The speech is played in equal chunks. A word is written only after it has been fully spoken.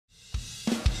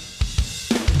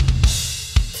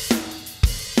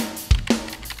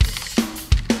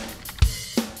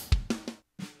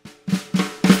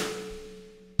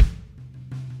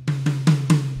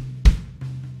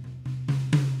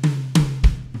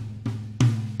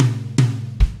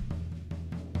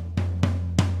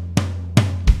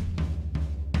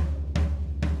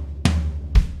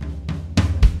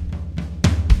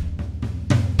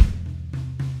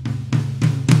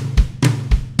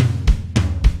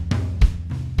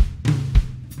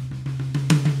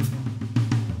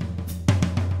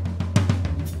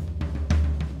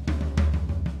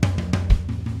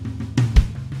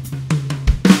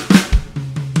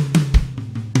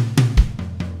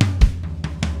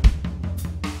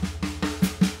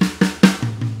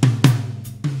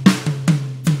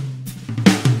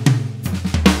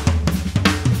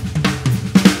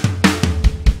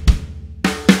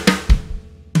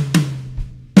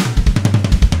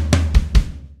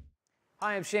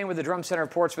Hi, I'm Shane with the Drum Center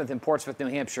of Portsmouth in Portsmouth, New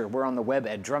Hampshire. We're on the web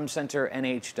at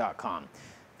drumcenternh.com.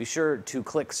 Be sure to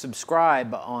click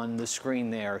subscribe on the screen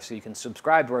there so you can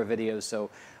subscribe to our videos, so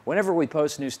whenever we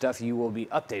post new stuff, you will be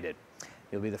updated.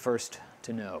 You'll be the first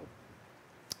to know.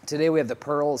 Today we have the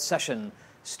Pearl Session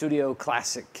Studio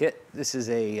Classic Kit. This is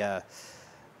a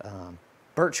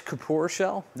birch Kapoor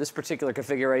shell. This particular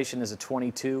configuration is a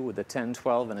 22 with a 10,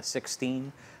 12, and a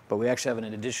 16, but we actually have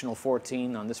an additional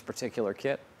 14 on this particular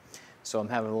kit. So I'm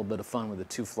having a little bit of fun with the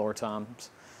two floor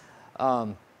toms.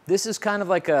 This is kind of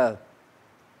like a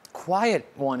quiet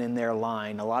one in their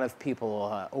line. A lot of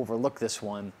people overlook this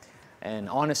one. And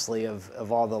honestly,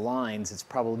 of all the lines, it's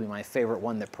probably my favorite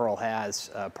one that Pearl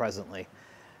has presently.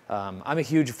 I'm a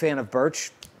huge fan of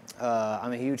birch.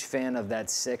 I'm a huge fan of that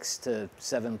 6 to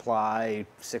 7 ply,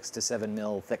 6 to 7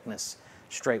 mil thickness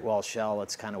straight wall shell.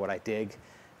 That's kind of what I dig.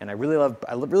 And I really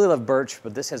love birch,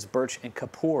 but this has birch and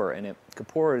Kapoor in it.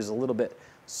 Kapoor is a little bit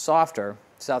softer,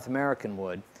 South American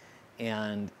wood,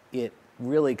 and it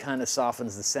really kind of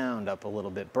softens the sound up a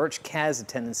little bit. Birch has a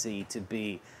tendency to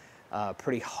be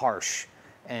pretty harsh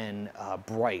and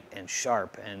bright and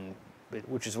sharp, and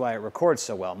which is why it records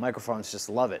so well. Microphones just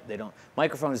love it.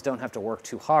 Microphones don't have to work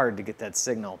too hard to get that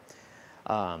signal,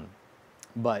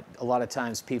 but a lot of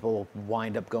times people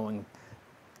wind up going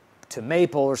to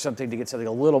maple or something to get something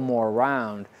a little more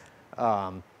round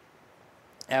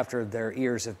after their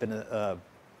ears have been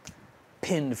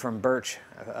pinned from birch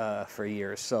for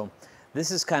years. So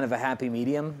this is kind of a happy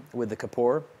medium with the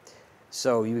Kapoor.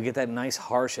 So you get that nice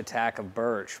harsh attack of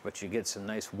birch, but you get some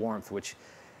nice warmth, which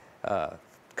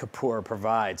Kapoor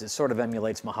provides. It sort of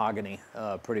emulates mahogany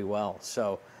pretty well.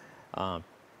 So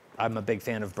I'm a big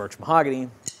fan of birch mahogany,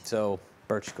 so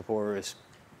birch Kapoor is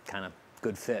kind of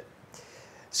good fit.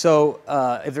 So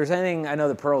if there's anything I know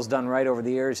that Pearl's done right over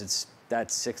the years, it's that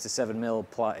 6 to 7 mil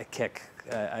kick.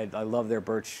 I love their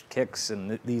birch kicks,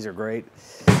 and these are great.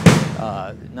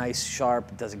 Nice,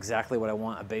 sharp, does exactly what I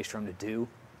want a bass drum to do.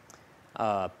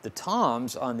 The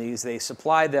toms on these, they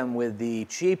supply them with the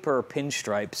cheaper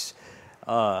pinstripes,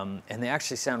 and they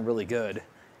actually sound really good.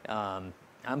 I'm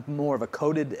more of a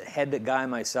coated head guy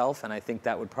myself, and I think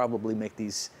that would probably make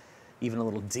these even a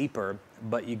little deeper,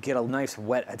 but you get a nice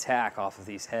wet attack off of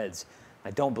these heads.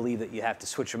 I don't believe that you have to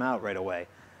switch them out right away.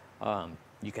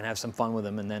 You can have some fun with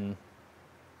them and then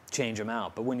change them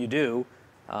out. But when you do,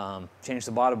 change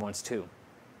the bottom ones too.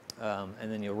 And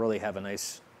then you'll really have a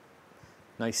nice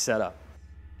setup.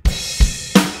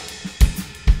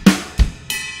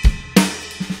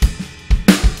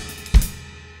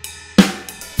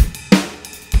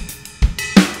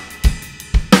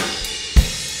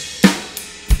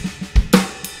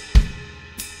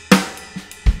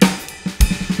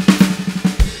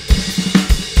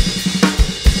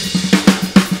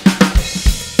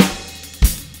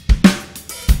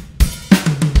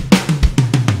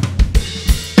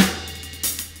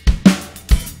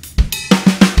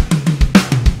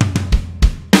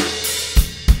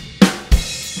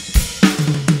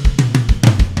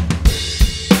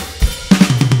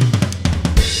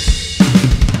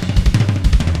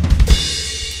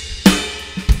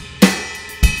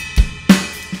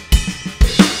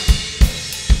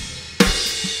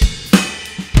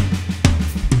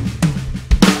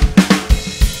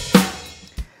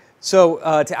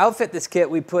 So to outfit this kit,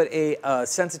 we put a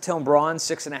Sensitone Bronze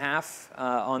 6.5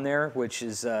 on there, which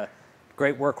is a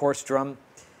great workhorse drum.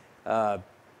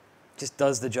 Just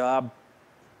does the job.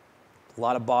 A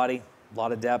lot of body, a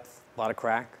lot of depth, a lot of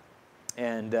crack.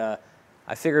 And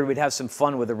I figured we'd have some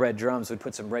fun with the red drums. We'd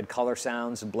put some red color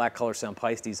sounds and black color sound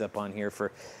Paistes up on here.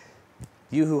 For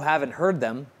you who haven't heard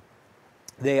them,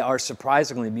 they are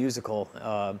surprisingly musical.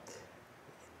 The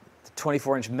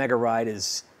 24-inch Mega Ride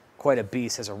is quite a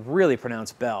beast, has a really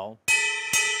pronounced bell.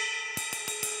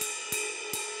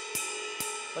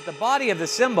 But the body of the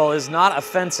cymbal is not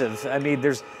offensive. I mean,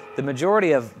 there's the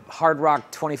majority of hard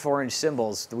rock 24-inch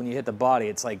cymbals, when you hit the body,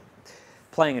 it's like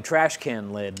playing a trash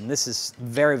can lid, and this is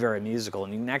very, very musical,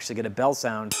 and you can actually get a bell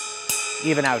sound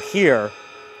even out here,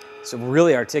 so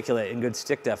really articulate and good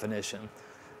stick definition.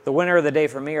 The winner of the day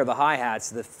for me are the hi-hats,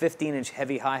 the 15-inch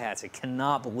heavy hi-hats. I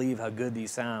cannot believe how good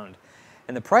these sound.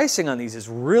 And the pricing on these is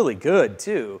really good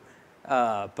too,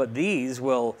 but these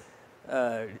will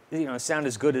sound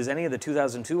as good as any of the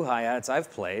 2002 hi-hats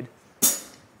I've played.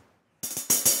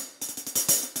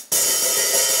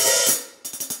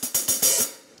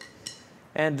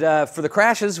 And for the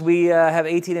crashes, we have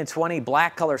 18 and 20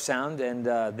 black color sound, and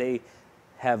they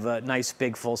have a nice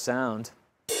big full sound.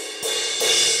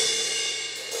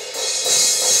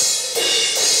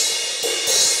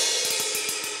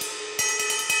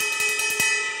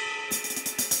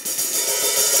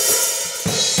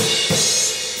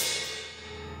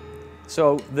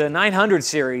 So the 900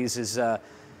 series is something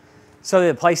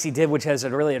that Paiste did, which has a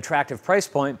really attractive price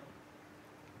point.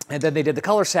 And then they did the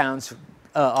color sounds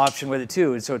option with it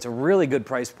too. And so it's a really good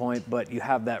price point, but you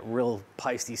have that real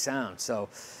Paiste sound. So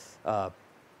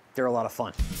they're a lot of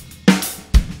fun.